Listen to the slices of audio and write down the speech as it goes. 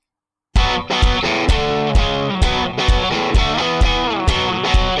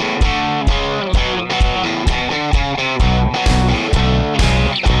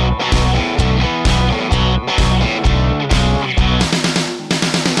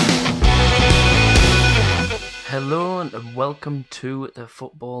everyone, and welcome to the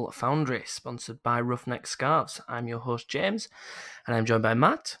Football Foundry, sponsored by Roughneck Scarves. I'm your host, James, and I'm joined by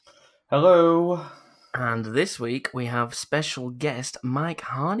Matt. Hello. And this week we have special guest Mike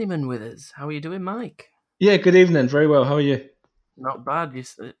Hardiman with us. How are you doing, Mike? Yeah, good evening. Very well. How are you? Not bad. You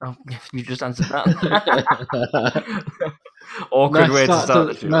just answered that. Awkward way to start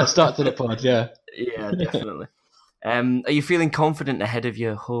the show. Nice start to the pod, yeah. Yeah, definitely. Are you feeling confident ahead of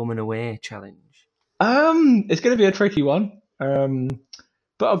your home and away challenge? It's going to be a tricky one, but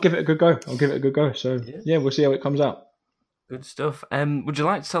I'll give it a good go. So yeah, we'll see how it comes out. Good stuff. Would you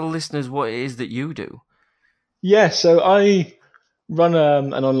like to tell the listeners what it is that you do? Yeah, so I run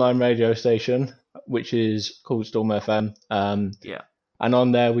an online radio station, which is called Storm FM. Yeah. And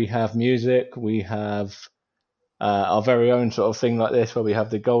on there we have music, we have our very own sort of thing like this, where we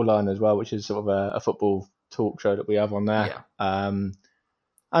have the goal line as well, which is sort of a football talk show that we have on there. Yeah.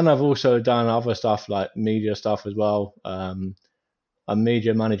 And I've also done other stuff like media stuff as well. I'm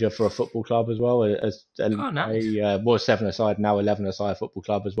media manager for a football club as well. Nice. Was 7-a-side, now 11-a-side football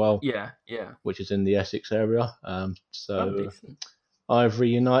club as well. Yeah. Which is in the Essex area. Ivory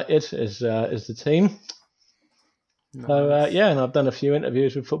United is the team. Nice. So and I've done a few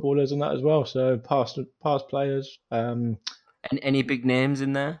interviews with footballers and that as well. So past players. Any big names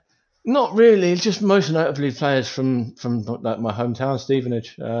in there? Not really. Just most notably players from like my hometown,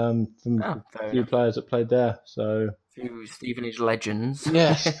 Stevenage. From a few players that played there. So a few Stevenage legends.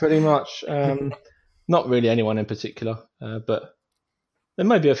 Yes, pretty much. Not really anyone in particular, but there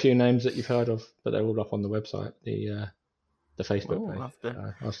may be a few names that you've heard of, but they're all up on the website, the Facebook page.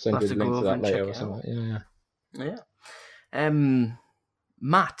 I'll send you the link to that later or something. Yeah.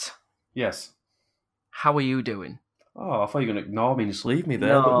 Matt. Yes. How are you doing? Oh, I thought you were going to ignore me and just leave me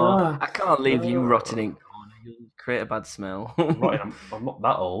there. No, but no. I can't leave you rotting in corner. You'll create a bad smell. Right, I'm not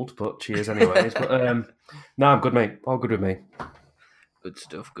that old, but cheers anyways. But no, I'm good, mate. All good with me. Good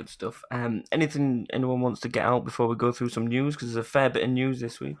stuff. Anything anyone wants to get out before we go through some news? Because there's a fair bit of news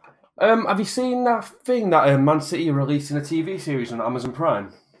this week. Have you seen that thing that Man City are releasing a TV series on Amazon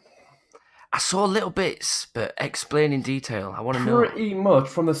Prime? I saw little bits, but explain in detail. I want to know. Pretty much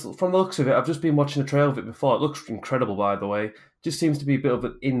from the looks of it. I've just been watching a trailer of it before. It looks incredible, by the way. Just seems to be a bit of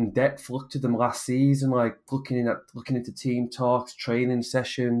an in-depth look to them last season, like looking into team talks, training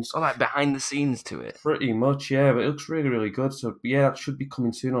sessions. Oh, like behind the scenes to it. Pretty much, yeah. But it looks really, really good. So yeah, that should be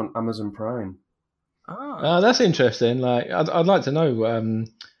coming soon on Amazon Prime. That's interesting. Like, I'd like to know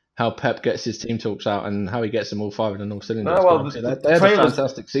how Pep gets his team talks out and how he gets them all firing on all cylinders. They had a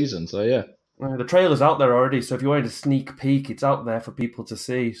fantastic season, so yeah. The trailer's out there already, so if you wanted a sneak peek, it's out there for people to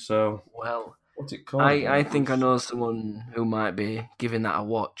see. So, what's it called? I think I know someone who might be giving that a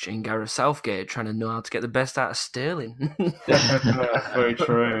watch in Gareth Southgate, trying to know how to get the best out of Sterling. Very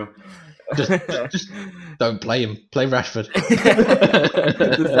true. Just don't play him. Play Rashford.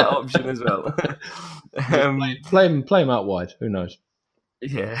 There's that option as well. Play him out wide. Who knows?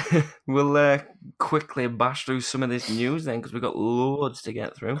 Yeah, we'll quickly bash through some of this news then, because we've got loads to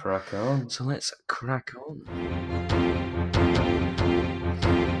get through. Crack on. So let's crack on.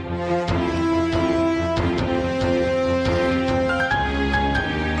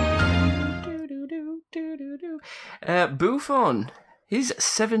 Buffon, his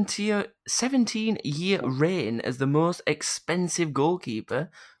 17-year reign as the most expensive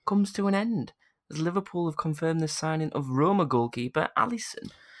goalkeeper comes to an end, as Liverpool have confirmed the signing of Roma goalkeeper Alisson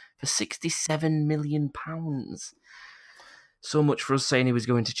for £67 million. So much for us saying he was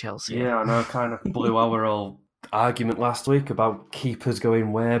going to Chelsea. Yeah, I know, kind of blew our old argument last week about keepers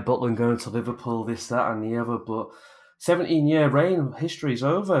going where, Butland going to Liverpool, this, that and the other, but 17-year reign, history's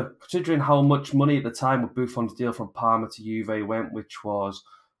over, considering how much money at the time with Buffon's deal from Parma to Juve went, which was,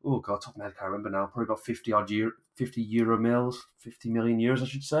 oh God, top of my head, I can't remember now, probably about 50 million euros, I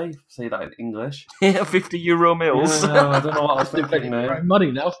should say that in English. Yeah, 50 euro mils. Yeah, I don't know what I was thinking now.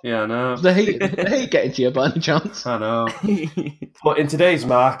 Money now. Yeah, I know. The heat getting to you by any chance? I know. But in today's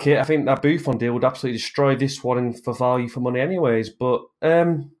market, I think that Buffon deal would absolutely destroy this one for value for money anyways. But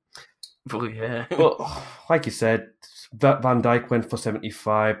yeah. But like you said, Van Dijk went for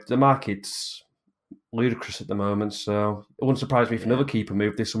 75. The market's ludicrous at the moment, so it wouldn't surprise me if another keeper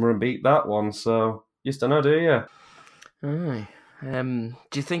moved this summer and beat that one. So you just don't know, do you? Aye.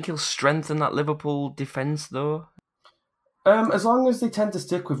 Do you think he'll strengthen that Liverpool defence though? As long as they tend to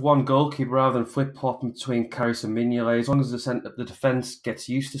stick with one goalkeeper rather than flip-flopping between Karius and Mignolet, as long as the defence gets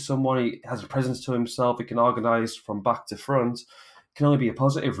used to someone, he has a presence to himself, he can organise from back to front, it can only be a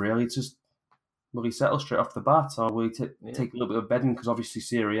positive, really. It's just, will he settle straight off the bat, or will he take a little bit of bedding? Because obviously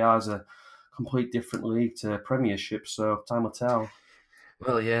Serie A is a complete different league to Premiership, so time will tell.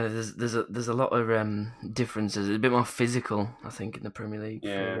 Well, yeah, there's a lot of differences. It's a bit more physical, I think, in the Premier League,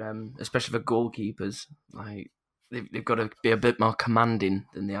 especially for goalkeepers. Like they've got to be a bit more commanding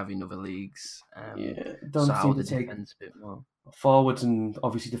than they have in other leagugues. Don't so seem the to take defense a bit more. Forwards and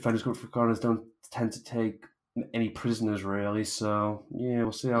obviously defenders going for corners don't tend to take any prisoners really. So yeah,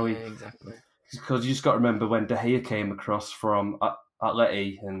 we'll see how exactly. Because you just got to remember when De Gea came across from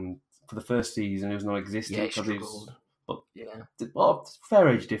Atleti and for the first season he was non-existent fair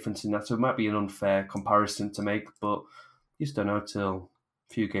age difference in that, so it might be an unfair comparison to make, but you just don't know till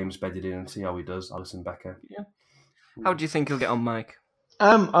a few games bedded in and see how he does, Alisson Becker. Yeah. How do you think he'll get on, Mike?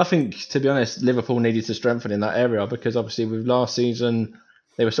 I think, to be honest, Liverpool needed to strengthen in that area because obviously with last season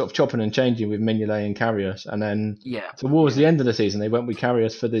they were sort of chopping and changing with Mignolet and Karius, and then towards the end of the season they went with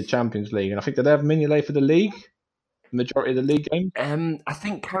Karius for the Champions League, and I think did they have Mignolet for the league? Majority of the league games? I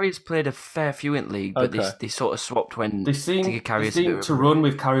think Karius played a fair few in league, but they sort of swapped when they seemed to run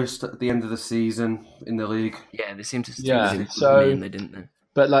with Karius at the end of the season in the league. Yeah, they seemed to mainly, didn't they?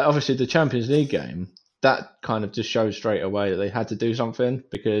 But like obviously the Champions League game, that kind of just shows straight away that they had to do something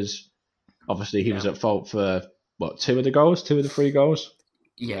because obviously he was at fault for two of the 3 goals.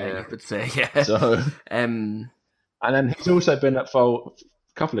 Yeah, you could say, yeah. So, and then he's also been at fault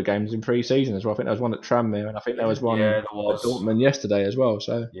a couple of games in pre-season as well. I think there was one at Tranmere, and I think there was one at Dortmund yesterday as well.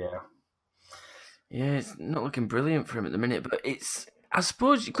 So it's not looking brilliant for him at the minute. But I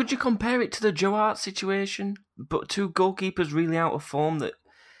suppose, could you compare it to the Joe Hart situation? But 2 goalkeepers really out of form. That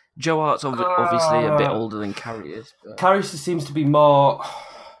Joe Hart's obviously a bit older than Karius. Karius seems to be more.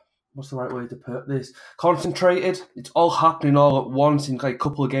 What's the right way to put this? Concentrated. It's all happening all at once in like a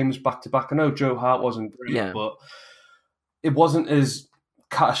couple of games back to back. I know Joe Hart wasn't great, but it wasn't as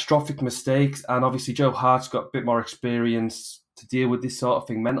catastrophic mistakes. And obviously Joe Hart's got a bit more experience to deal with this sort of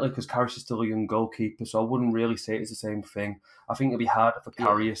thing mentally because Karius is still a young goalkeeper. So I wouldn't really say it's the same thing. I think it'd be harder for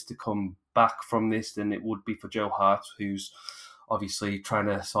Karius to come back from this than it would be for Joe Hart, who's obviously trying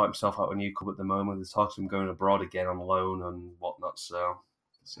to sort himself out a new club at the moment. There's talks of him going abroad again on loan and whatnot.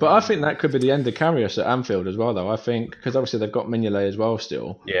 But I think that could be the end of Karius at Anfield as well, though. I think, because obviously they've got Mignolet as well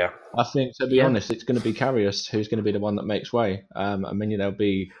still. Yeah. I think, to be honest, it's going to be Karius who's going to be the one that makes way. And Mignolet will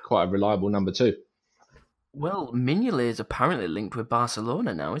be quite a reliable number 2. Well, Mignolet is apparently linked with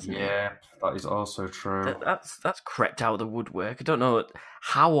Barcelona now, isn't he? Yeah, that is also true. That's crept out of the woodwork. I don't know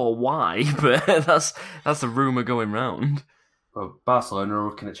how or why, but that's the rumour going round. Well, Barcelona are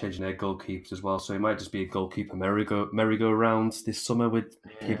looking at changing their goalkeepers as well, so it might just be a goalkeeper merry-go-round this summer with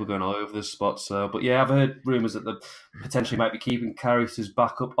people going all over the spot. So, but yeah, I've heard rumours that they potentially might be keeping Karius as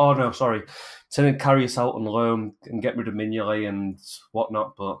backup. Oh no, sorry, sending Karius out on loan and get rid of Mignolet and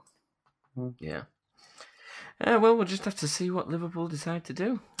whatnot. But yeah, well, we'll just have to see what Liverpool decide to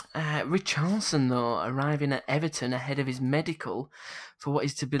do. Richarlison, though, arriving at Everton ahead of his medical for what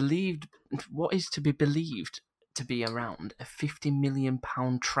is to be believed to be around a £50 million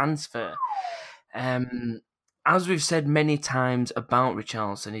transfer. As we've said many times about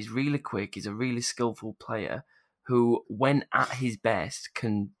Richarlison, he's really quick, he's a really skillful player who, when at his best,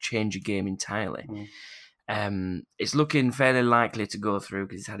 can change a game entirely. It's looking fairly likely to go through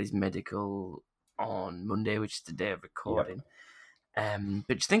because he's had his medical on Monday, which is the day of recording. But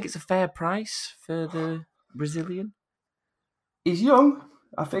do you think it's a fair price for the Brazilian? He's young,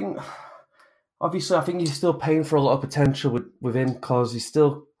 I think. Obviously, I think he's still paying for a lot of potential with him because he's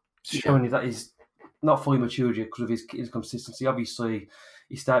still showing that he's not fully matured yet because of his consistency. Obviously,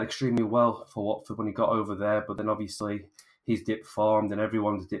 he started extremely well for Watford when he got over there, but then obviously he's dipped form, and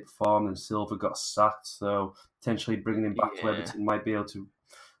everyone's dipped form, and Silva got sacked. So potentially bringing him back to Everton might be able to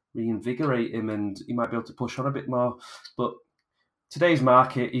reinvigorate him, and he might be able to push on a bit more. But today's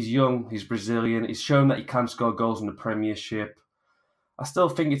market, he's young, he's Brazilian, he's shown that he can score goals in the Premiership. I still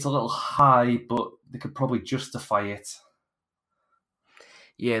think it's a little high, but they could probably justify it.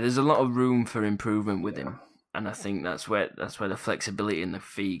 Yeah, there's a lot of room for improvement with him, and I think that's where the flexibility in the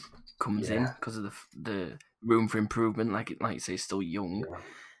fee comes in because of the room for improvement. Like you say, he's still young.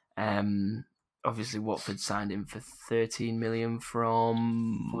 Obviously, Watford signed him for $13 million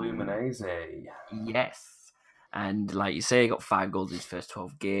from Fluminense. Yes, and like you say, he got 5 goals in his first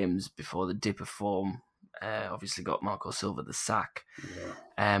 12 games before the dip of form. Obviously got Marco Silva the sack.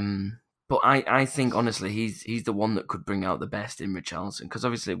 But I think, honestly, he's the one that could bring out the best in Richarlison because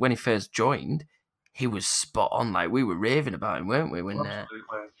obviously when he first joined, he was spot on. Like, we were raving about him, weren't we? When I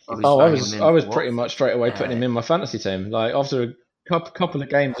was pretty much straight away putting him in my fantasy team. Like, after a couple of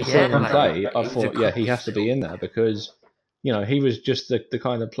games of seeing him play, I thought, he has to be in there because, he was just the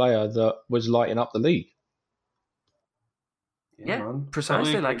kind of player that was lighting up the league. Yeah,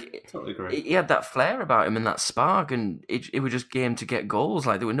 precisely. Totally agree. He had that flair about him and that spark, and it was just game to get goals.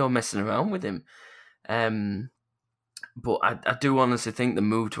 Like there were no messing around with him. But I do honestly think the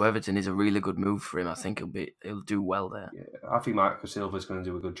move to Everton is a really good move for him. I think he'll do well there. Yeah, I think Marco Silva's going to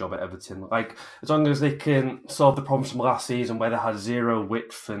do a good job at Everton. Like as long as they can solve the problems from last season where they had zero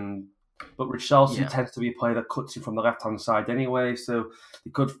width but Richarlison tends to be a player that cuts in from the left hand side anyway, so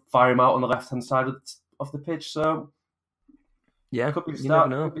they could fire him out on the left hand side of the pitch. So could be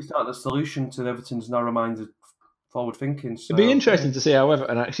starting the solution to Everton's narrow-minded forward thinking. So, it'd be interesting to see how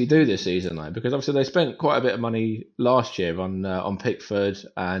Everton actually do this season, though, because obviously they spent quite a bit of money last year on Pickford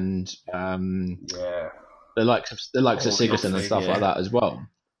and the likes of Sigurdsson and stuff like that as well.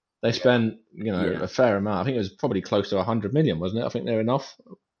 They spent a fair amount. I think it was probably close to 100 million, wasn't it? I think they're enough.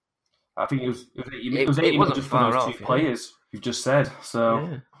 I think it was 80 million just for those two players you've just said.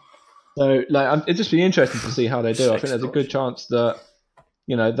 So it'd just be interesting to see how they do. I think there's a good chance that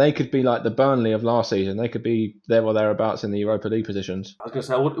they could be like the Burnley of last season. They could be there or thereabouts in the Europa League positions. I was going to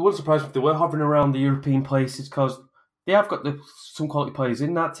say, it wouldn't surprise me if they were hovering around the European places because they have got some quality players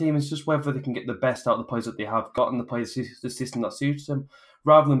in that team. It's just whether they can get the best out of the players that they have got and the system that suits them,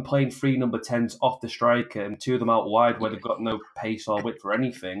 rather than playing 3 number 10s off the striker and 2 of them out wide where they've got no pace or width or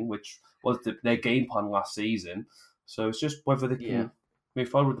anything, which was their game plan last season. So it's just whether they can move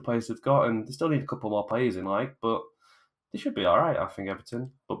forward with the players they've got, and they still need a couple more players in, but they should be all right, I think,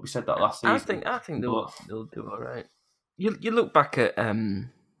 Everton. But we said that last season. I think they'll do all right. You look back at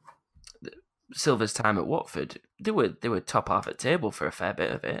Silva's time at Watford, they were top half at table for a fair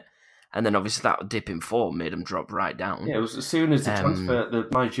bit of it. And then obviously that dip in form made them drop right down. Yeah, it was as soon as the transfer, the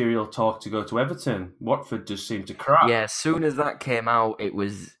managerial talk to go to Everton, Watford just seemed to crack. Yeah, as soon as that came out, it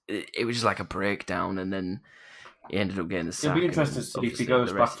was just like a breakdown, and then he ended up getting the sack. It'll be interesting to see if he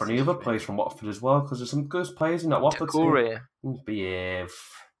goes back for any other players from Watford as well, because there's some good players in that Watford team. Behave.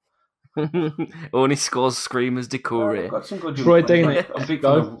 Only scores screamers, Decore. Got some good Troy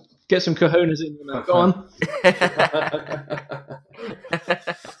Deeney. Get some cojones in there. Go on.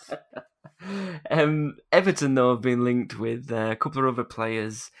 Everton, though, have been linked with a couple of other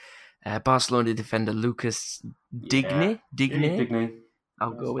players. Barcelona defender Lucas Digne.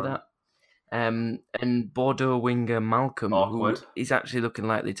 I'll go with that. And Bordeaux winger Malcolm, who is actually looking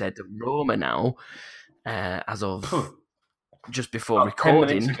likely to head to Roma now, as of just before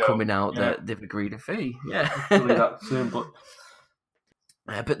recording, coming out that they've agreed a fee. That soon, but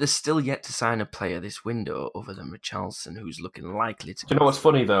they're still yet to sign a player this window other than Richarlison, who's looking likely to. Do you know what's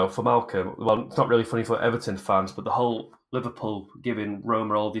funny though for Malcolm? Well, it's not really funny for Everton fans, but the whole Liverpool giving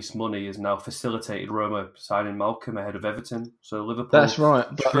Roma all this money has now facilitated Roma signing Malcolm ahead of Everton. So Liverpool. That's right.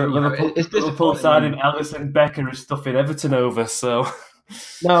 Liverpool signing Alisson, Becker, and stuffing Everton over. So.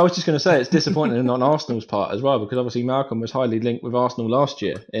 No, I was just going to say it's disappointing on Arsenal's part as well, because obviously Malcolm was highly linked with Arsenal last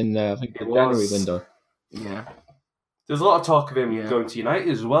year in I think the January window. Yeah. There's a lot of talk of him going to United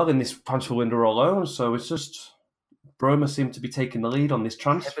as well in this transfer window alone, so it's just Roma seem to be taking the lead on this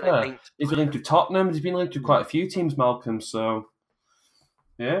transfer. He's been linked to Tottenham, he's been linked to quite a few teams, Malcolm, so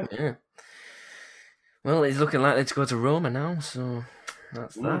yeah. Well, he's looking likely to go to Roma now, so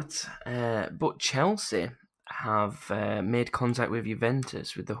that's that. But Chelsea have made contact with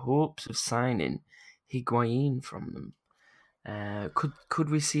Juventus with the hopes of signing Higuain from them. Could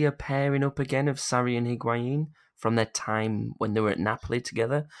we see a pairing up again of Sarri and Higuain from their time when they were at Napoli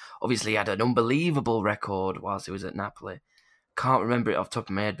together? Obviously, he had an unbelievable record whilst he was at Napoli. Can't remember it off the top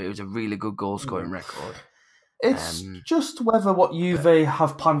of my head, but it was a really good goal-scoring record. It's just whether what Juve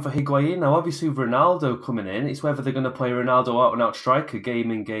have planned for Higuain now. Obviously, with Ronaldo coming in, it's whether they're going to play Ronaldo out-and-out striker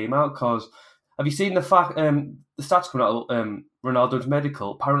game in, game out, because have you seen the fact, the stats coming out of Ronaldo's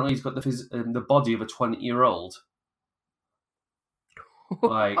medical? Apparently, he's got the body of a 20-year-old.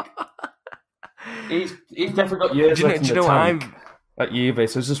 Like, he's definitely got years left in the tank at Juve,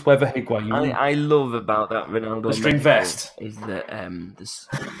 so it's just whether Higuain. I love about that Ronaldo the string vest is that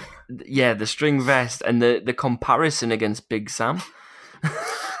the string vest and the comparison against Big Sam.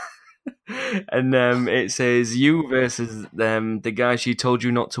 And it says you versus the guy she told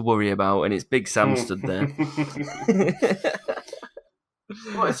you not to worry about, and it's Big Sam stood there.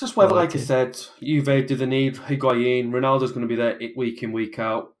 Well, it's just whether, like I said, Juve do they need Higuain? Ronaldo's going to be there week in, week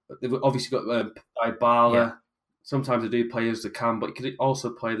out. They've obviously got Dybala. Yeah. Sometimes they do play as they can, but you could also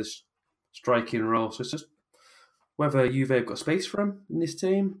play the striking role. So it's just whether Juve have got space for him in this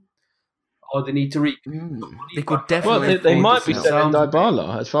team, or they need to reach. They could definitely. Well, they might be selling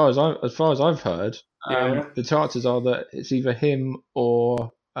Dybala, as far as I've heard. The chances are that it's either him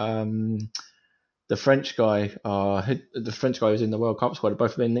or the French guy. The French guy who's in the World Cup squad. Have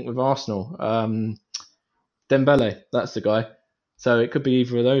both been linked with Arsenal. Dembele, that's the guy. So it could be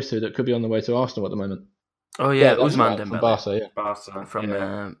either of those two that could be on the way to Arsenal at the moment. Oh yeah, Ousmane Dembele from Barca. Yeah, Barca from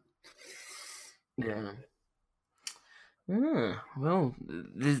well,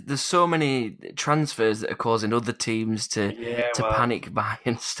 there's so many transfers that are causing other teams to panic buy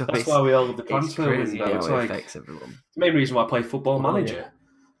and stuff. That's why we all love the transfer window. It affects everyone. The main reason why I play Football Manager.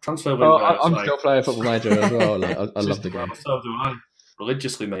 Transfer window. I'm still playing Football Manager as well. Like, I love the game. So do I.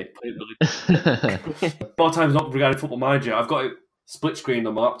 Religiously, mate. Play it religiously. More times not regarding Football Manager. I've got it split screen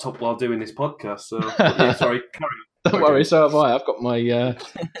on my laptop while doing this podcast. So, sorry, carry on. Don't worry, so have I. I've got my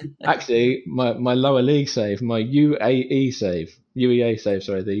my lower league save, my UEA save,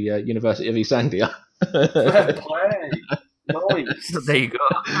 sorry, the University of East Anglia. Fair play. Nice. There you go.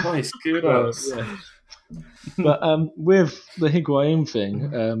 Nice, kudos. Yeah. But with the Higuain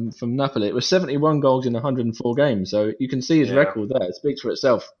thing from Napoli, it was 71 goals in 104 games. So you can see his record there. It speaks for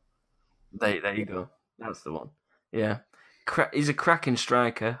itself. There you go. That's the one. Yeah. He's a cracking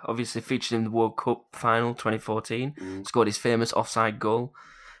striker. Obviously featured in the World Cup final 2014. Scored his famous offside goal.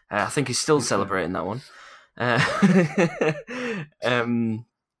 I think he's still celebrating that one.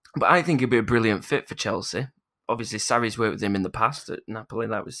 But I think he'd be a brilliant fit for Chelsea. Obviously, Sarri's worked with him in the past at Napoli,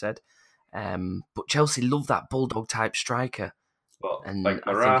 like we said. But Chelsea love that bulldog type striker, and like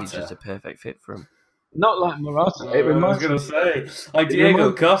I think he's just a perfect fit for him. Not like Morata. I was going to say, like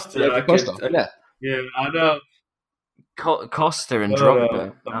Diego Costa. Yeah, I know. Costa and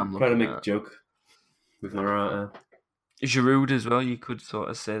Drogba. I'm trying to make a joke with Morata. Giroud as well. You could sort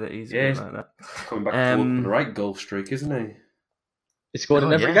of say that he's like that. Coming back to the right goal streak, isn't he? He scored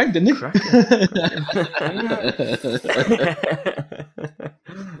in every game, didn't he?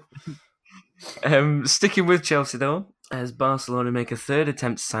 Sticking with Chelsea though, as Barcelona make a third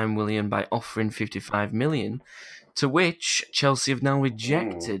attempt to sign Willian by offering 55 million, to which Chelsea have now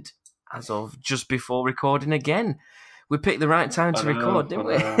rejected as of just before recording again. We picked the right time to record, didn't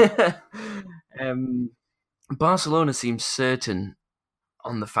we? Barcelona seems certain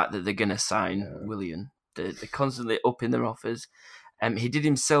on the fact that they're going to sign Willian. They're constantly upping their offers. He did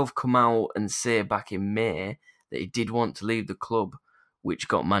himself come out and say back in May that he did want to leave the club, which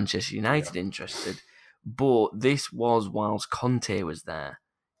got Manchester United interested. But this was whilst Conte was there.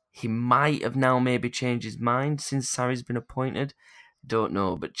 He might have now maybe changed his mind since Sarri's been appointed. Don't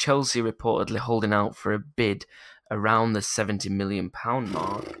know. But Chelsea reportedly holding out for a bid around the £70 million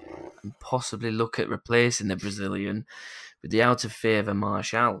mark and possibly look at replacing the Brazilian with the out-of-favour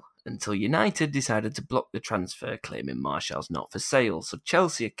Martial until United decided to block the transfer, claiming Martial's not for sale. So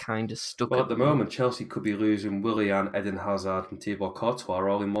Chelsea are kind of stuck. Well, at the moment, Chelsea could be losing Willian, Eden Hazard, and Thibaut Courtois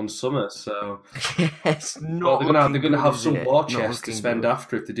all in one summer. So yes, they're going to have some war chest to spend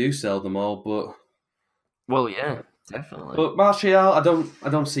after if they do sell them all. But yeah, definitely. But Martial, I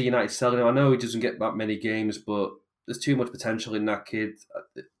don't see United selling him. I know he doesn't get that many games, but there's too much potential in that kid.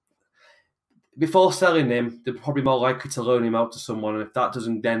 Before selling him, they're probably more likely to loan him out to someone, and if that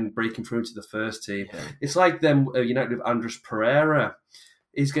doesn't then break him through into the first team. It's like them United with Andres Pereira.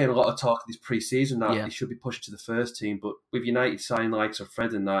 He's getting a lot of talk this pre-season that he should be pushed to the first team, but with United signing likes of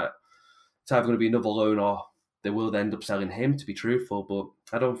Fred and that, it's either going to be another loan or they will end up selling him, to be truthful. But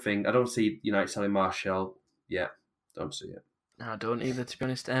I don't see United selling Martial yet. Don't see it. No, I don't either, to be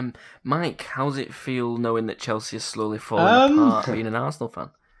honest. Mike, how's it feel knowing that Chelsea is slowly falling apart, being an Arsenal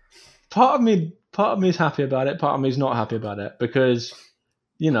fan? Part of me is happy about it. Part of me is not happy about it because,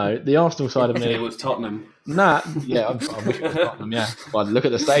 the Arsenal side of me. It was Tottenham. I wish it was Tottenham. Yeah. Well, look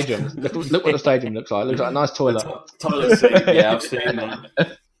at the stadium. Look what the stadium looks like. It looks like a nice toilet. Toilet seat. Yeah, I've seen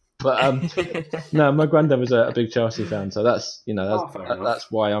that. But no, my granddad was a big Chelsea fan, so that's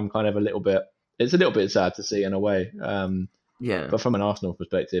that's why I'm kind of a little bit. It's a little bit sad to see in a way. But from an Arsenal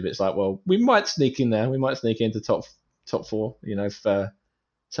perspective, it's like, well, we might sneak in there. We might sneak into top four. If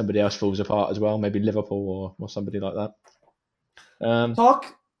somebody else falls apart as well, maybe Liverpool or somebody like that.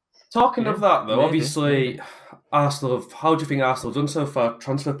 Talking of that though, obviously Arsenal. How do you think Arsenal have done so far?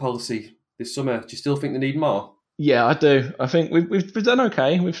 Transfer policy this summer. Do you still think they need more? Yeah, I do. I think we've done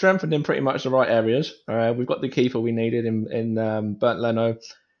okay. We've strengthened in pretty much the right areas. We've got the keeper we needed in Bernd Leno.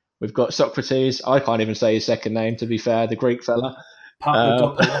 We've got Socrates. I can't even say his second name, to be fair. The Greek fella.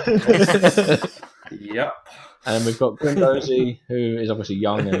 Yep. And we've got Guendouzi, who is obviously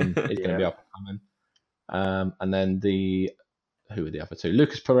young and is going to be up and coming. And then who are the other two?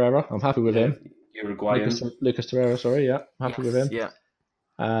 Lucas Pereira. I'm happy with him. Uruguayan. Lucas Pereira, sorry. Yeah, I'm happy with him. Yeah.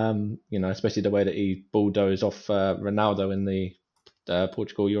 Especially the way that he bulldozed off Ronaldo in the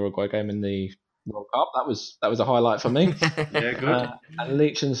Portugal-Uruguay game in the World Cup. That was a highlight for me. Yeah, good. And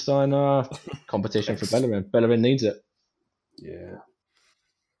Liechtensteiner, competition for Bellerin. Bellerin needs it. Yeah.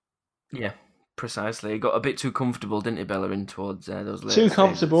 Yeah. precisely. He got a bit too comfortable, didn't he, Bellerin, towards those later Too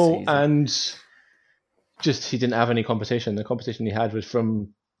comfortable, stages of the and just he didn't have any competition. The competition he had was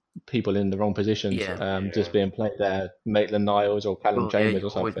from people in the wrong positions, just being played there, Maitland-Niles or Callum Chambers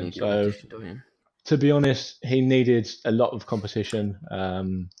or something. So, to be honest, he needed a lot of competition.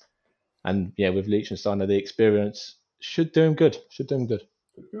 And yeah, with Liechtensteiner, the experience should do him good.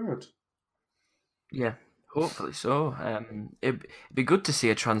 Good. Yeah, hopefully so. It'd be good to see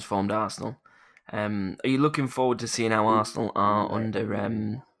a transformed Arsenal. Are you looking forward to seeing how Arsenal are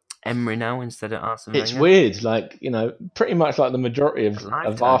under Emery now instead of Arsene Wenger? It's weird, like, pretty much like the majority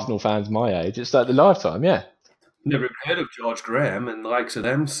of Arsenal fans my age. It's like the lifetime, yeah. Never heard of George Graham and the likes of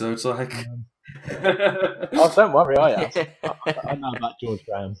them, so it's like... Oh, don't worry, I know about George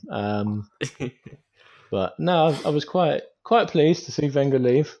Graham. But no, I was quite pleased to see Wenger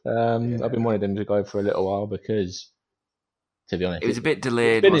leave. I've been wanting him to go for a little while because, to be honest, it was a bit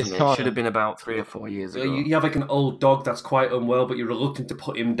delayed, wasn't it? It should have been about 3 or 4 years ago. You have like an old dog that's quite unwell, but you're reluctant to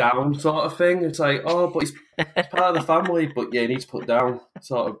put him down, sort of thing. It's like, but he's part of the family, but yeah, he needs put down,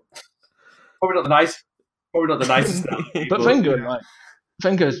 sort of. Probably not the nicest. But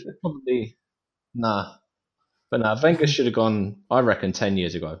Wenger's probably Wenger should have gone, I reckon, 10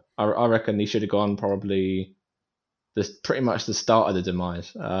 years ago. I reckon he should have gone probably pretty much the start of the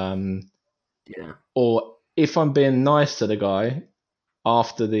demise. Or if I'm being nice to the guy,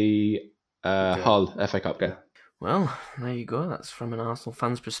 after the Hull FA Cup game. Well, there you go. That's from an Arsenal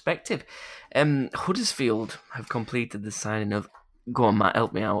fan's perspective. Huddersfield have completed the signing of, go on Matt,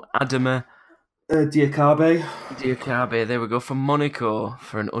 help me out, Adama Diakhaby, there we go, from Monaco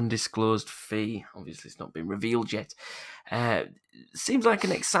for an undisclosed fee. Obviously, it's not been revealed yet. Seems like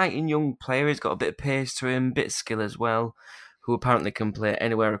an exciting young player. He's got a bit of pace to him, bit of skill as well, who apparently can play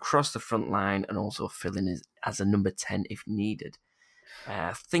anywhere across the front line and also fill in as a number 10 if needed.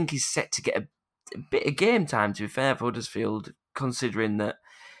 I think he's set to get a bit of game time, to be fair, for Huddersfield, considering that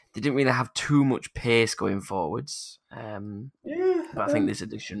they didn't really have too much pace going forwards. But I think this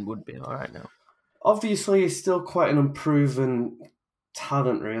addition would be all right now. Obviously, he's still quite an unproven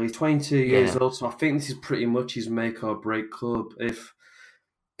talent, really. 22 years old, so I think this is pretty much his make or break club. If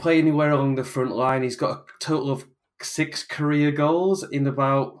play anywhere along the front line, he's got a total of 6 career goals in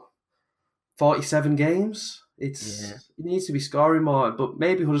about 47 games. He needs to be scoring more, but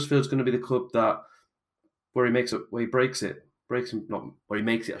maybe Huddersfield's going to be the club where he makes it, where he breaks it. Not where he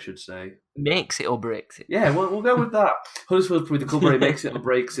makes it, I should say. Makes it or breaks it. Yeah, we'll go with that. Huddersfield's probably the club where he makes it or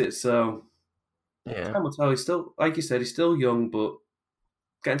breaks it, so... Yeah. Time will tell. He's still, like you said, he's still young, but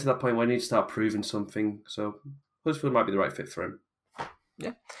getting to that point where he needs to start proving something. So Huddersfield might be the right fit for him.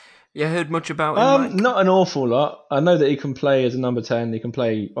 Yeah. You heard much about him, Mike? Not an awful lot. I know that he can play as a number 10. He can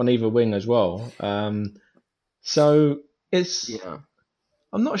play on either wing as well. So it's... Yeah.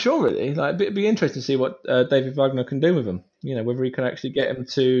 I'm not sure, really. Like, it'd be interesting to see what David Wagner can do with him. Whether he can actually get him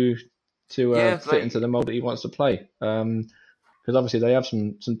to fit into the mould that he wants to play. Because obviously they have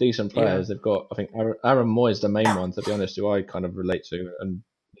some decent players. They've got, I think, Aaron Moyes, the main one, to be honest, who I kind of relate to, and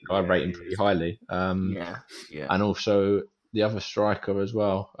I rate him pretty highly. And also the other striker as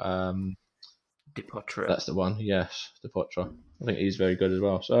well. Depotre. That's the one, yes, Depotre. I think he's very good as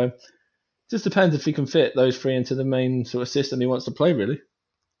well. So it just depends if he can fit those 3 into the main sort of system he wants to play, really.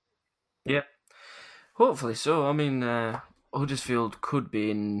 Yeah. Hopefully so. I mean, Huddersfield could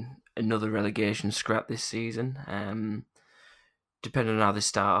be in another relegation scrap this season. Depending on how they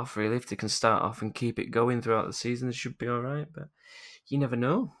start off, really. If they can start off and keep it going throughout the season, they should be all right. But you never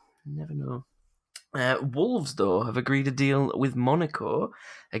know. Wolves, though, have agreed a deal with Monaco.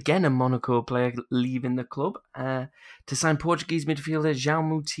 Again, a Monaco player leaving the club to sign Portuguese midfielder João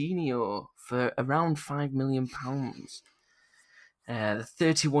Moutinho for around £5 million. The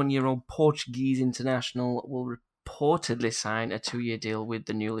 31-year-old Portuguese international will reportedly sign a 2-year deal with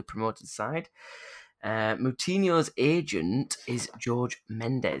the newly promoted side. Moutinho's agent is Jorge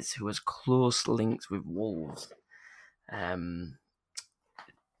Mendes, who has close links with Wolves.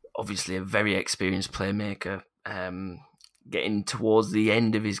 Obviously, a very experienced playmaker, getting towards the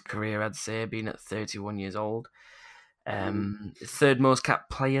end of his career, I'd say, being at 31 years old. Third most capped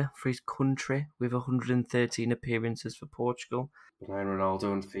player for his country, with 113 appearances for Portugal. Behind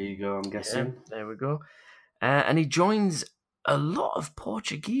Ronaldo and Figo, I'm guessing. Yeah, there we go. And he joins a lot of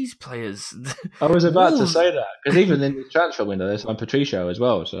Portuguese players. I was about to say that, because even in the transfer window, there's Patricio as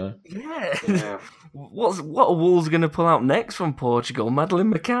well. So yeah. What are Wolves going to pull out next from Portugal?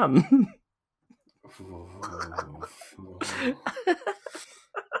 Madeleine McCann.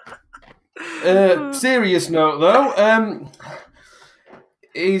 Serious note, though.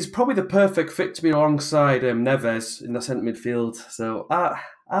 He's probably the perfect fit to be alongside Neves in the centre midfield. So I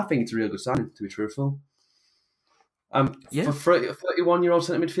I think it's a real good signing, to be truthful. For 31-year-old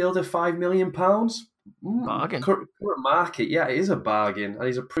centre midfielder, £5 million. Bargain. Current market, yeah, it is a bargain, and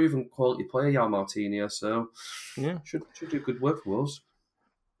he's a proven quality player, João Martinez. So should do good work for us.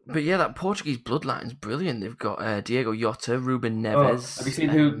 But yeah, that Portuguese bloodline's brilliant. They've got Diego Jota, Ruben Neves. Have you seen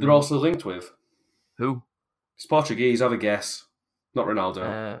who they're also linked with? Who? It's Portuguese. Have a guess. Not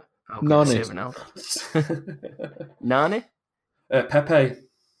Ronaldo. Nani. Ronaldo. Nani? Pepe.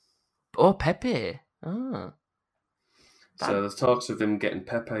 Oh, Pepe. Ah. So there's talks of them getting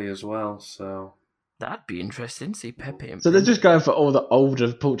Pepe as well. So that'd be interesting. See Pepe. So they're just going for all the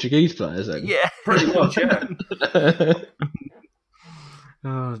older Portuguese players, then? Yeah, pretty much. Yeah.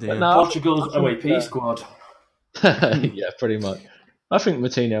 Oh dear. Portugal's OAP squad. Yeah, pretty much. I think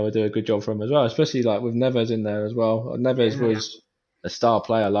Moutinho would do a good job for him as well, especially like with Neves in there as well. Neves was a star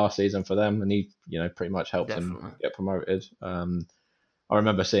player last season for them, and he, pretty much helped them get promoted. I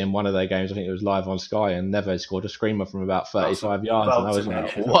remember seeing one of their games. I think it was live on Sky, and Neves scored a screamer from about 35 yards, and I was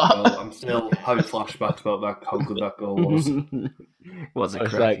like, "What?" I'm still having flashbacks about how good that goal was. Was a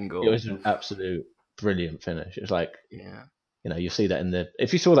cracking goal. It was an absolute brilliant finish. It was like, you see that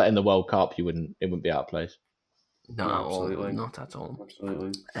if you saw that in the World Cup, it wouldn't be out of place. No, absolutely not at all.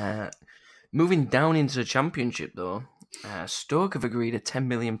 Absolutely. Moving down into the Championship, though, Stoke have agreed a £10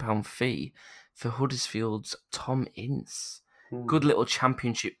 million fee for Huddersfield's Tom Ince. Good little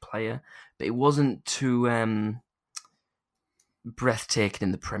Championship player, but it wasn't too breathtaking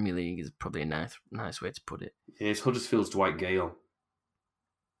in the Premier League. Is probably a nice way to put it. Yeah, it's Huddersfield's Dwight Gale.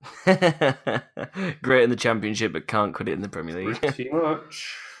 Great in the Championship, but can't cut it in the Premier League. Pretty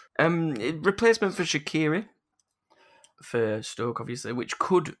much. Replacement for Shaqiri for Stoke, obviously, which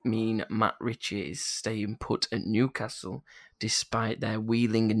could mean Matt Ritchie is staying put at Newcastle, despite their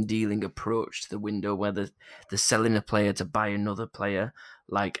wheeling and dealing approach to the window, where they're selling a player to buy another player,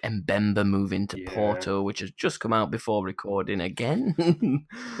 like Mbemba moving to Porto, which has just come out before recording again.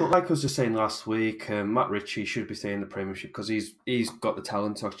 But like I was just saying last week, Matt Ritchie should be staying in the Premiership because he's got the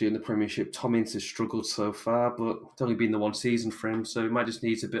talent to actually in the Premiership. Tom Ince has struggled so far, but it's only been the one season for him, so he might just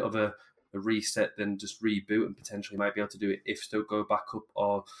need a bit of a reset, then just reboot, and potentially might be able to do it if Stoke go back up,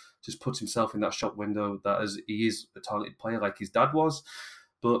 or just puts himself in that shop window that he is a talented player like his dad was.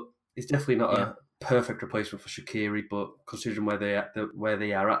 But it's definitely not a perfect replacement for Shaqiri, but considering where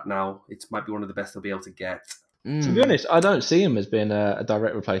they are at now, it might be one of the best they'll be able to get. To be honest, I don't see him as being a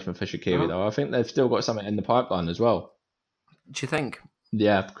direct replacement for Shaqiri, though. I think they've still got something in the pipeline as well. Do you think?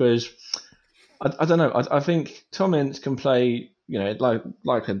 Yeah, because I don't know. I think Tom Ince can play, like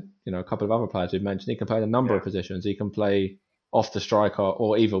a couple of other players we've mentioned. He can play a number of positions. He can play off the striker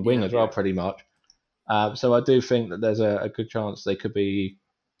or either wing as well, pretty much. So I do think that there's a good chance they could be,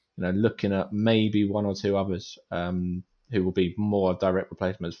 looking at maybe one or two others who will be more direct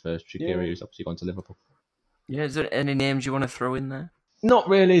replacements for Shaqiri, who's obviously gone to Liverpool. Yeah, is there any names you want to throw in there? Not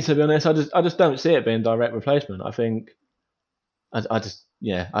really, to be honest. I just don't see it being direct replacement. I think, I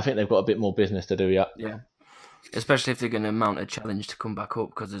think they've got a bit more business to do yet. Yeah. Especially if they're going to mount a challenge to come back up,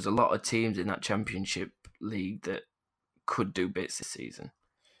 because there's a lot of teams in that Championship league that could do bits this season.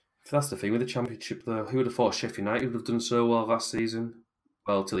 That's the thing with the Championship, though. Who would have thought Sheffield United would have done so well last season?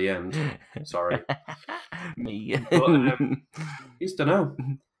 Well, till the end. Sorry. Me. But, I just don't know.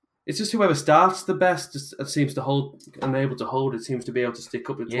 It's just whoever starts the best seems to hold, and able to hold it, seems to be able to stick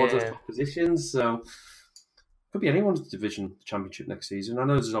up towards those top positions. So could be anyone's division Championship next season. I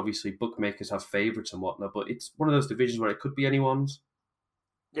know there's obviously bookmakers have favourites and whatnot, but it's one of those divisions where it could be anyone's.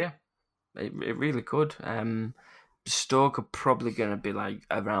 Yeah, it really could. Stoke are probably going to be like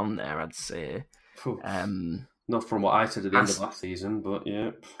around there, I'd say. Not from what I said at the end of last season, but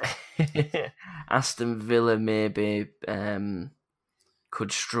yeah. Aston Villa maybe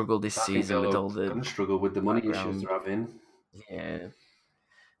could struggle this season with all the... Going to struggle with the money issues they're having. Yeah.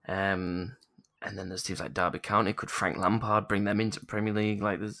 And then there's teams like Derby County. Could Frank Lampard bring them into Premier League?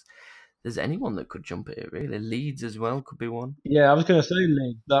 Like there's anyone that could jump at it, really. Leeds as well could be one. Yeah, I was going to say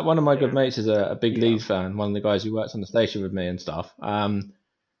Leeds. That one of my good mates is a big Leeds fan. One of the guys who works on the station with me and stuff.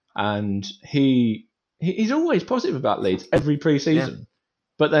 And he's always positive about Leeds every pre-season,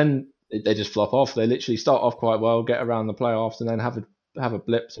 but then they just flop off. They literally start off quite well, get around the playoffs, and then have a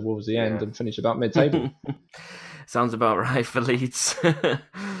blip towards the end and finish about mid-table. Sounds about right for Leeds.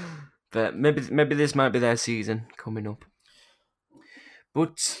 But maybe this might be their season coming up.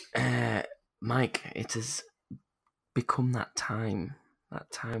 But, Mike, it has become that time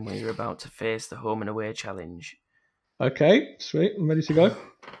where you're about to face the home and away challenge. Okay, sweet. I'm ready to go.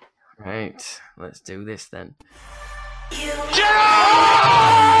 Right, let's do this then. Gerrard,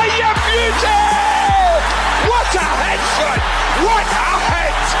 you beauty! What a headshot! What a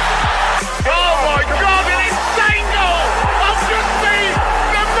head!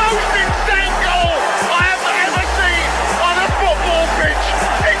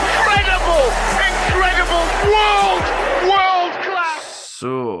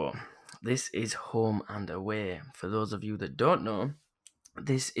 this is home and away. For those of you that don't know,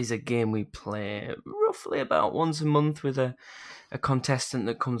 this is a game we play roughly about once a month with a contestant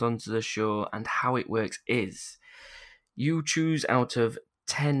that comes onto the show, and how it works is you choose out of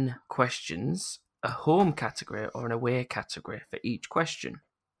 10 questions a home category or an away category for each question.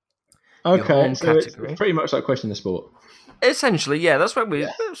 Okay, so it's pretty much like Question the Sport. Essentially, yeah, that's where we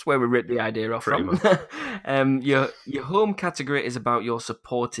ripped the idea off from. Your home category is about your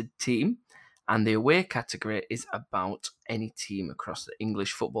supported team, and the away category is about any team across the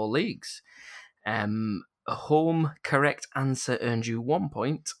English football leagues. A home correct answer earns you 1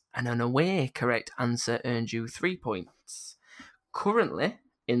 point, and an away correct answer earns you 3 points. Currently,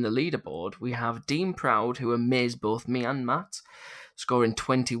 in the leaderboard, we have Dean Proud, who amazed both me and Matt, scoring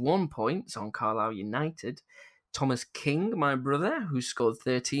 21 points on Carlisle United. Thomas King, my brother, who scored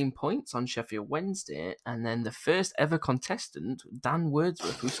 13 points on Sheffield Wednesday. And then the first ever contestant, Dan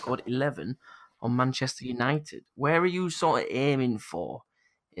Wordsworth, who scored 11 on Manchester United. Where are you sort of aiming for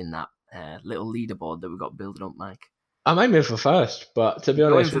in that little leaderboard that we've got building up, Mike? I'm aiming for first, but to be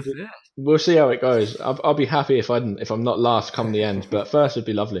honest, we'll see how it goes. I'll be happy if I'm not last come the end, but first would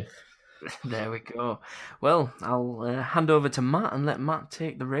be lovely. There we go. Well, I'll hand over to Matt and let Matt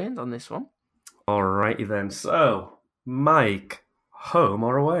take the reins on this one. Alrighty then. So, Mike, home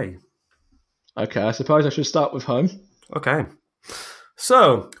or away? Okay, I suppose I should start with home. Okay.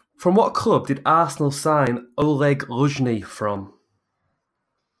 So, from what club did Arsenal sign Oleg Luzhny from?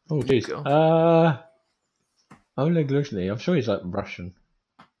 Oh, geez. Oleg Luzhny, I'm sure he's like Russian.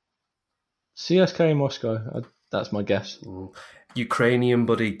 CSKA Moscow, that's my guess. Ukrainian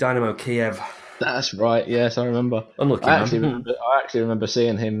buddy, Dynamo Kiev. That's right, yes, I remember. Unlucky, I actually remember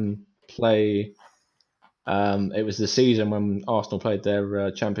seeing him play. It was the season when Arsenal played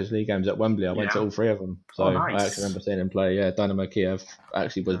their Champions League games at Wembley. I went to all 3 of them. So nice. I actually remember seeing him play. Yeah, Dynamo Kiev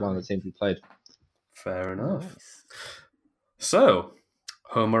actually was one of the teams he played. Fair enough. Nice. So,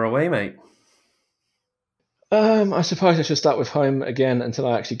 home or away, mate? I suppose I should start with home again until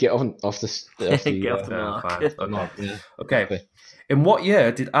I actually get off the mark. Okay. In what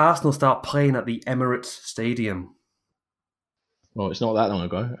year did Arsenal start playing at the Emirates Stadium? Well, it's not that long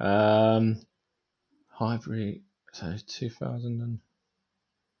ago. Highbury, so 2000 and...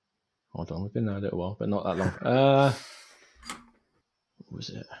 Hold on, we've been there a little while, but not that long. What was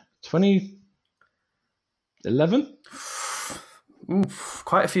it? 2011?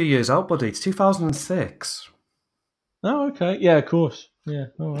 Quite a few years out, buddy. It's 2006. Oh, okay. Yeah, of course. Yeah,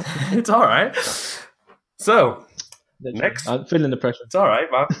 all right. It's all right. So, next. I'm feeling the pressure. It's all right,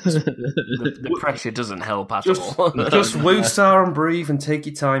 man. the pressure doesn't help at all. Just woosah and breathe and take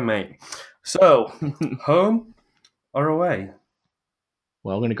your time, mate. So, home or away?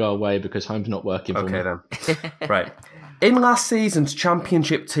 Well, I'm going to go away because home's not working for me. Okay, then. Right. In last season's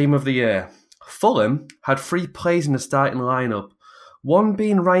Championship Team of the Year, Fulham had 3 players in the starting lineup. One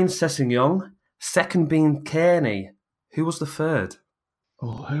being Ryan Sessegnon, second being Kearney. Who was the third?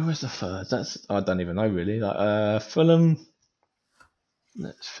 Oh, who was the third? I don't even know really. Fulham.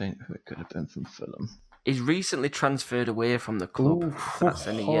 Let's think who it could have been from Fulham. He's recently transferred away from the club.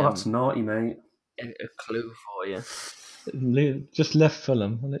 That's naughty, mate. A clue for you. Just left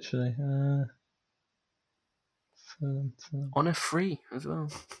Fulham, literally. Fulham. On a free as well.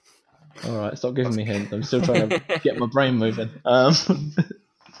 All right, stop giving me hints. I'm still trying to get my brain moving.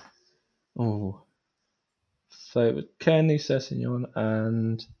 So it was Kearney, Sessegnon,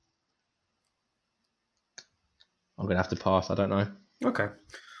 and I'm gonna have to pass. I don't know. Okay.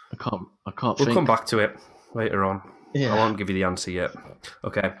 I can't. We'll come back to it later on. Yeah. I won't give you the answer yet.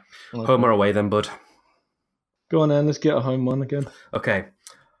 Okay. Home or away then, bud? Go on then. Let's get a home one again. Okay.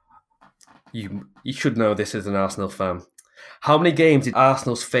 You should know this as an Arsenal fan. How many games did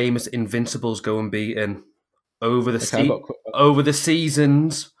Arsenal's famous Invincibles go unbeaten over the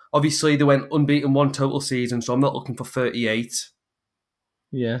seasons? Obviously, they went unbeaten 1 total season, so I'm not looking for 38.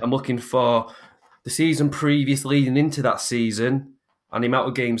 Yeah. I'm looking for the season previous leading into that season and the amount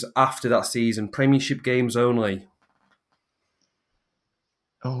of games after that season. Premiership games only.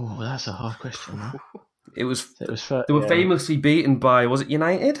 Oh, that's a hard question. Huh? They were famously beaten by, was it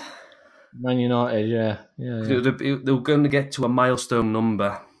United? Man United, yeah. They were going to get to a milestone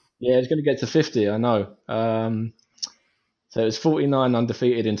number. Yeah, it's going to get to 50, I know. So it was 49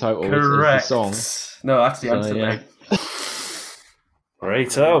 undefeated in total. Correct. The song. No, that's the answer, mate. Right,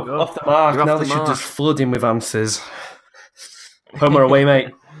 so off the mark. Now they should just flood in with answers. Home or away, mate?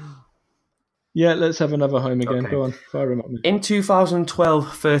 Yeah, let's have another home again. Okay. Go on, fire him up. In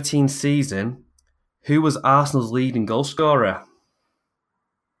 2012-13 season, who was Arsenal's leading goal scorer?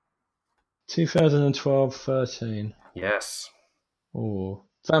 2012-13. Yes. Oh.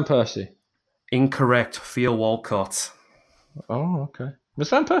 Van Persie. Incorrect. Theo Walcott. Oh, okay. Was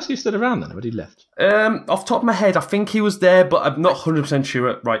Van Persie still around then, or had he left? Off the top of my head, I think he was there, but I'm not 100%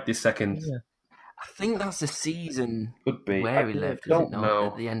 sure right this second. Yeah. I think that's the season Could be. where he left, is it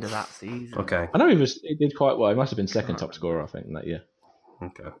not? At the end of that season. Okay. I know he did quite well. He must have been second top scorer, I think, in that year.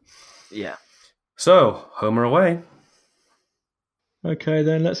 Okay. Yeah. So, home or away? Okay,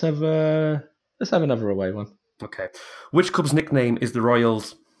 then let's have another away one. Okay. Which club's nickname is the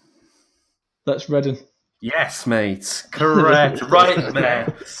Royals? That's Reading. Yes, mate. Correct. Right, mate.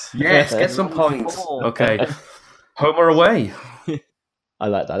 Yes, get some points. Okay. Home or away? I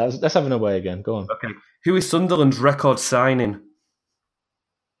like that. Let's have an away again. Go on. Okay. Who is Sunderland's record signing?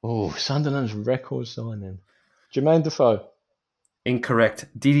 Oh, Sunderland's record signing. Jermaine Defoe. Incorrect.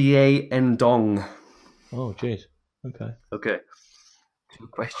 Didier Ndong. Oh, jeez. Okay. Okay. 2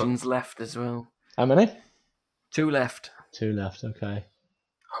 questions left as well. How many? 2 left. 2 left. Okay.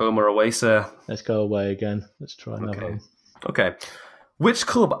 Home or away, sir? Let's go away again. Let's try another one. Okay. Which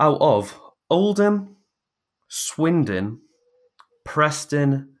club out of Oldham, Swindon,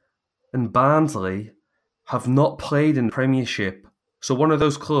 Preston, and Barnsley have not played in the Premiership? So one of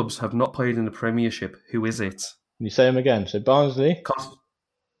those clubs have not played in the Premiership. Who is it? Can you say them again? So Barnsley.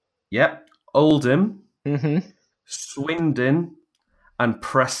 Yep. Oldham, Mm-hmm. Swindon, and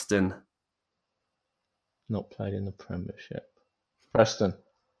Preston. Not played in the Premiership. Preston.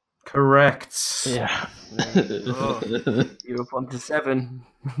 Correct. Yeah. You're up on to 7.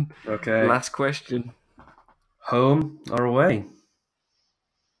 Okay. Last question. Home or away?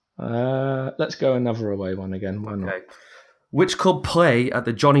 Let's go another away one again. Why not? Okay. Which club play at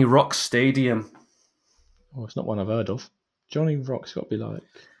the Johnny Rocks Stadium? Oh, it's not one I've heard of. Johnny Rock's got to be like...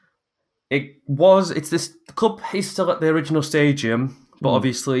 The club is still at the original stadium, but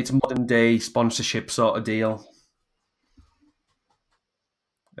obviously it's a modern day sponsorship sort of deal.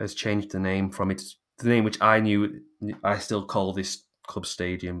 Has changed the name from the name which I knew. I still call this club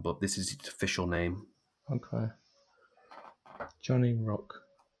stadium, but this is its official name. Okay. Johnny Rock.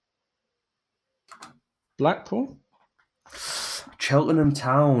 Blackpool? Cheltenham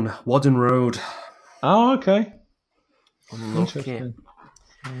Town, Wadden Road. Oh, okay. Interesting.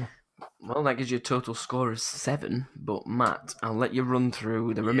 Yeah. Well, that gives you a total score of 7. But Matt, I'll let you run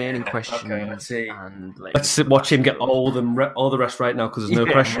through the remaining questions. Okay, let's see. And let's watch him get all the rest right now because there's no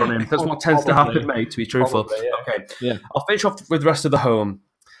pressure on him. That's what tends to happen, mate. To be truthful. Probably, yeah. Okay. Yeah. I'll finish off with the rest of the home.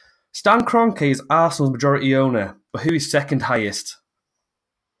 Stan Kroenke is Arsenal's majority owner, but who is second highest?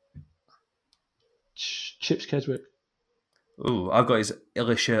 Chips Keswick. Ooh, I've got his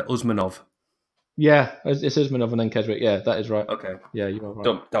Ilisha Usmanov. Yeah, it's Usmanov and then Keswick. Yeah, that is right. Okay. Yeah, you are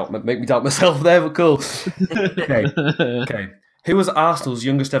right. Don't make me doubt myself there, but cool. Okay. Who was Arsenal's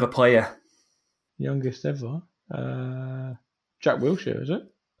youngest ever player? Youngest ever? Jack Wilshere, is it?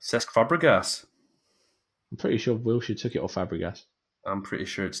 Cesc Fabregas. I'm pretty sure Wilshere took it off Fabregas. I'm pretty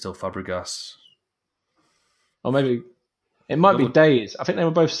sure it's still Fabregas. Or maybe... It might be Days. I think they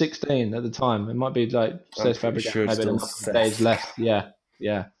were both 16 at the time. It might be like Cesc Fabregas. Sure maybe Days left. Yeah.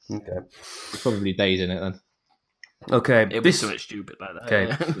 Okay. There's probably Days in it then. Okay. It'll be something stupid like that. Okay.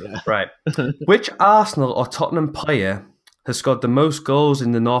 Yeah. Right. Which Arsenal or Tottenham player has scored the most goals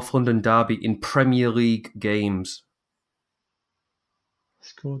in the North London derby in Premier League games?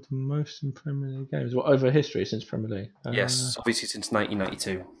 Scored the most in Premier League games. What, over history since Premier League? Yes, obviously since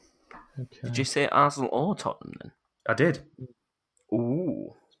 1992. Okay. Did you say Arsenal or Tottenham then? I did.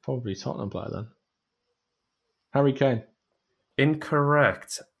 Ooh. It's probably Tottenham player then. Harry Kane.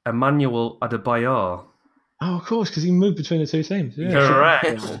 Incorrect. Emmanuel Adebayor. Oh, of course, because he moved between the two teams. Yeah.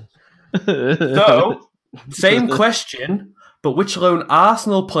 Correct. So, same question, but which lone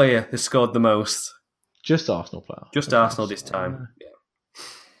Arsenal player has scored the most? Just Arsenal player. Just Arsenal this time. Yeah.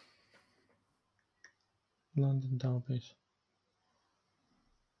 London derbies.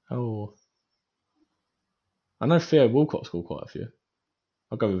 Oh. I know Theo Walcott scored quite a few.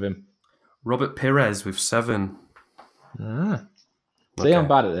 I'll go with him. Robert Pires with 7. Ah. See, Okay. I'm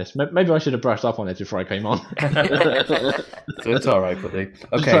bad at this. Maybe I should have brushed up on it before I came on. It's all right, buddy.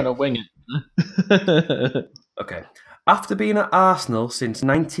 Just trying to wing it. Okay. After being at Arsenal since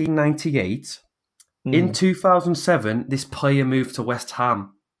 1998, in 2007, this player moved to West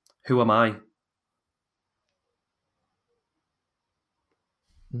Ham. Who am I?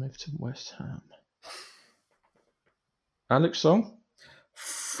 Moved to West Ham. Alex Song?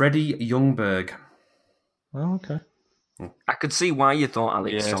 Freddie Ljungberg. Oh, okay. I could see why you thought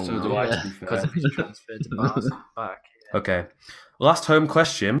Alex Song, so do though, I, to be fair. because of his transfer to Barca back. Okay. Last home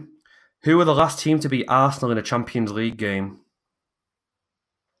question. Who were the last team to beat Arsenal in a Champions League game?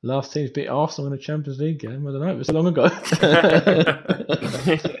 Last teams beat Arsenal in a Champions League game. I don't know. It was so long ago.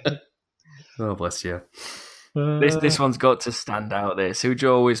 Oh, bless you. This one's got to stand out there. So would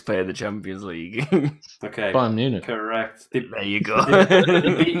you always play in the Champions League? Okay. Bayern Munich. Correct. There you go.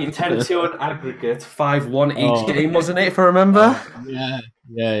 They beat you 10-2 on aggregate, 5-1 each game, wasn't it, if I remember? Yeah,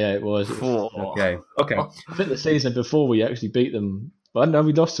 it was. Okay. I think the season before we actually beat them, but I don't know,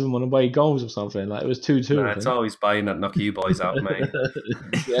 we lost to them on away goals or something. Like it was 2-2. Nah, it's always Bayern that knock you boys out, mate.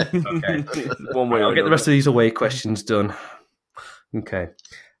 Yeah. Okay. One way I'll get the rest of these away questions done. Okay.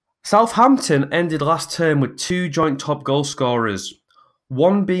 Southampton ended last term with 2 joint top goal scorers,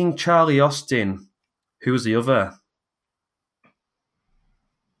 one being Charlie Austin. Who was the other?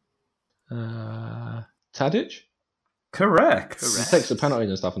 Tadic? Correct. He takes the penalties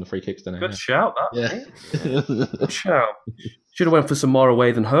and stuff on the free kicks, doesn't he? Good shout, that. Yeah. Good shout. Should have went for some more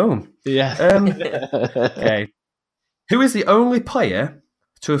away than home. Yeah. Okay. Who is the only player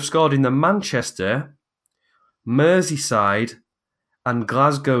to have scored in the Manchester, Merseyside, and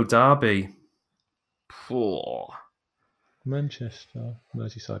Glasgow derby? Manchester,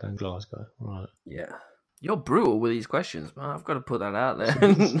 Merseyside, and Glasgow. Right. Yeah. You're brutal with these questions, man. I've got to put that out there.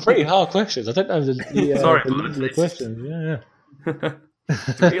 It's pretty hard questions. I don't know the Sorry, the questions. Yeah.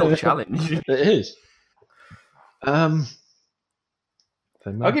 It's a real challenge. It is. I'll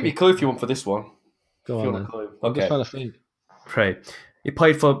give you a clue if you want for this one. Go If you on want then. a clue. I'm just Okay. trying to think. Right. He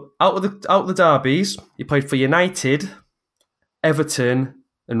played for out of the derbies. He played for United, Everton,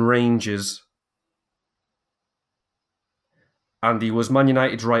 and Rangers. And he was Man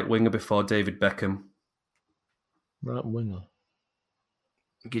United's right winger before David Beckham. Right winger.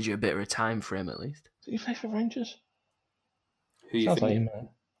 Gives you a bit of a time frame at least. Did you play for Rangers? Who you Sounds like think? him, man.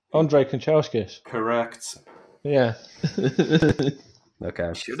 Andre Kanchelskis. Correct. Yeah.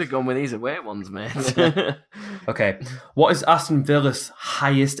 Okay. Should have gone with these away ones, mate. Okay. What is Aston Villa's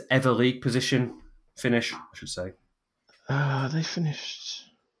highest ever league position? Finish, I should say. They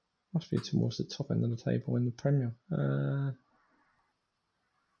finished. Must be towards the top end of the table in the Premier.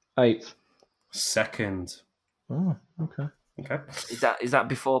 8th. Second. Oh, okay. Okay. Is that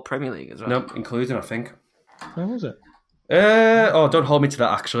before Premier League as well? Nope, including, I think. How was it? Don't hold me to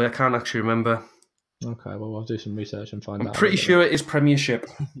that, actually. I can't actually remember. Okay, well, I'll do some research and find out. I'm pretty sure it is Premiership.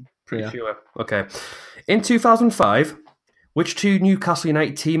 Pretty Yeah. sure. Okay. In 2005, which 2 Newcastle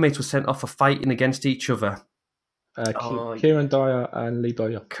United teammates were sent off for fighting against each other? Kieran Dyer and Lee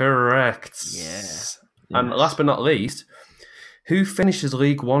Bowyer. Correct. Yeah. And last but not least, who finished as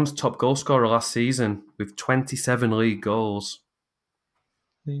League One's top goal scorer last season with 27 league goals?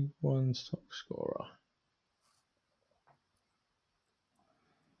 League One's top scorer.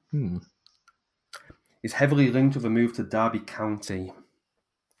 Is heavily linked with a move to Derby County.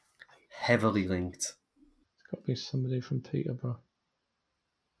 Heavily linked. It's got to be somebody from Peterborough.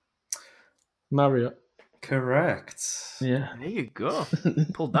 Marriott. Correct. Yeah. There you go.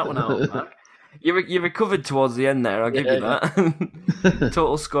 Pulled that one out, Mark. You recovered towards the end there, I'll give you that.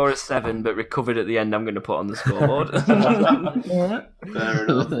 Total score is 7, but recovered at the end I'm going to put on the scoreboard. All right. Fair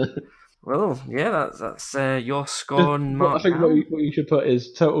enough. Well, yeah, that's your score. I think what you should put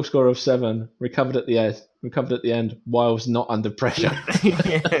is total score of 7, recovered at the end, whilst not under pressure.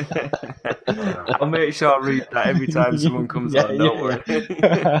 I'll make sure I read that every time someone comes on. Don't worry.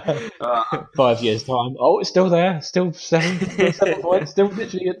 5 years time. Oh, it's still there. Still 7 points. Still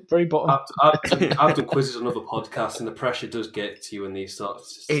literally at the very bottom. I've done quizzes on other podcasts, and the pressure does get to you in these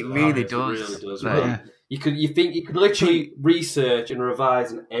sorts. It really does. It really does. Like, You could literally research and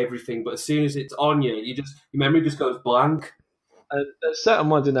revise and everything, but as soon as it's on you, your memory just goes blank. There's certain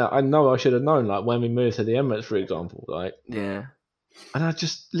ones in there I know I should have known, like when we moved to the Emirates, for example, like. Yeah. And I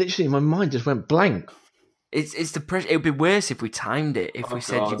just literally my mind just went blank. It's the pressure. It would be worse if we timed it. If we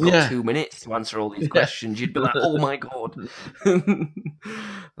said God. you've got 2 minutes to answer all these questions, you'd be like, "Oh my god!"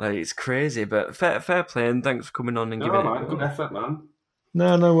 Like it's crazy, but fair play, and thanks for coming on and giving it. Good effort, man.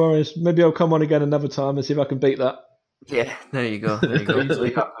 No worries. Maybe I'll come on again another time and see if I can beat that. Yeah, there you go.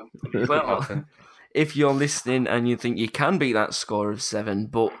 Easily happen. Well, if you're listening and you think you can beat that score of 7,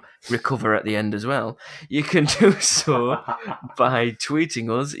 but recover at the end as well, you can do so by tweeting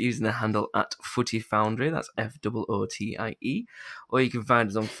us using the handle @FootyFoundry, that's FOOTIE, or you can find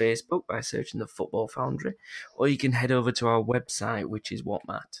us on Facebook by searching the Football Foundry, or you can head over to our website, which is what,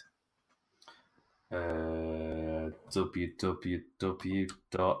 Matt?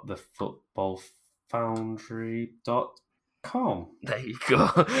 www.thefootballfoundry.com. There you go.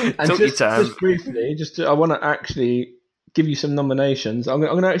 And Took your time. Just briefly, I want to actually give you some nominations. I'm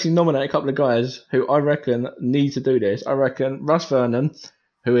going to actually nominate a couple of guys who I reckon need to do this. I reckon Russ Vernon,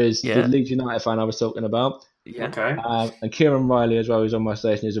 who is the Leeds United fan I was talking about. Yeah. Okay. And Kieran Riley as well, who's on my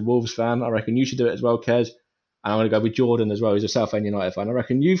station, is a Wolves fan. I reckon you should do it as well, Kez. And I'm going to go with Jordan as well, who's a Southend United fan. I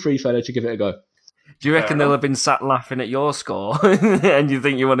reckon you three fellas should give it a go. Do you reckon they'll have been sat laughing at your score, and you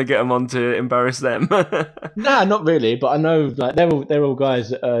think you want to get them on to embarrass them? Nah, not really. But I know like they're all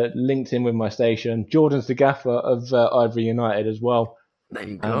guys that are linked in with my station. Jordan's the gaffer of Ivory United as well. There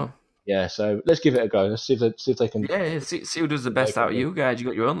you go. Yeah, so let's give it a go. Let's see if they can. Yeah, see who does the best out of you guys. You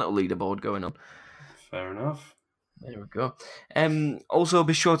got your own little leaderboard going on. Fair enough. There we go. Also,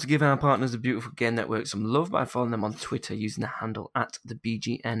 be sure to give our partners, the Beautiful Game Network, some love by following them on Twitter using the handle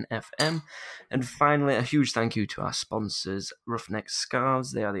 @TheBGNFM. And finally, a huge thank you to our sponsors, Roughneck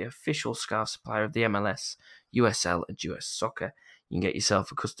Scarves. They are the official scarf supplier of the MLS, USL, and US Soccer. You can get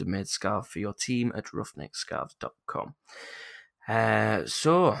yourself a custom-made scarf for your team at roughneckscarves.com.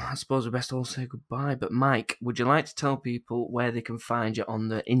 So, I suppose we best all say goodbye. But Mike, would you like to tell people where they can find you on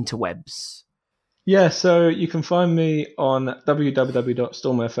the interwebs? Yeah, so you can find me on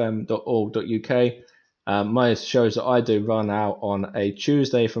www.stormfm.org.uk. My shows that I do run out on a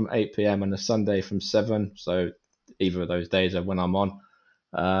Tuesday from 8 p.m. and a Sunday from 7. So either of those days are when I'm on.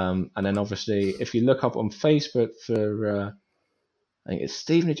 And then obviously, if you look up on Facebook for, I think it's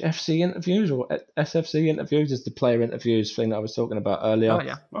Stevenage FC interviews or SFC interviews, is the player interviews thing that I was talking about earlier. Oh,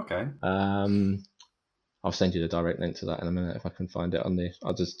 yeah. Okay. I'll send you the direct link to that in a minute if I can find it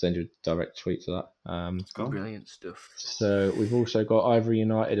I'll just send you a direct tweet to that. Cool. Brilliant stuff. So we've also got Ivory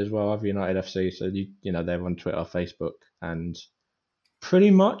United as well, Ivory United FC. So you know they're on Twitter, Facebook, and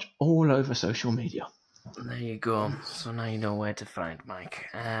pretty much all over social media. There you go. So now you know where to find Mike.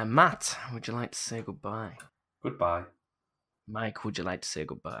 Matt, would you like to say goodbye? Goodbye. Mike, would you like to say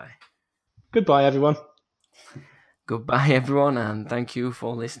goodbye? Goodbye, everyone. Goodbye, everyone, and thank you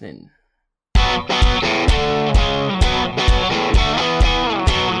for listening.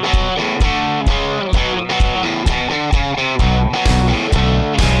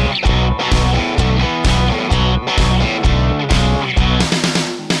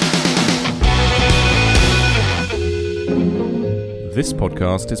 This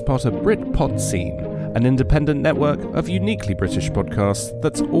podcast is part of Britpod Scene, an independent network of uniquely British podcasts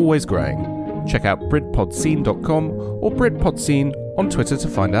that's always growing. Check out BritpodScene.com or Britpod Scene on Twitter to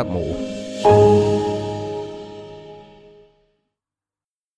find out more.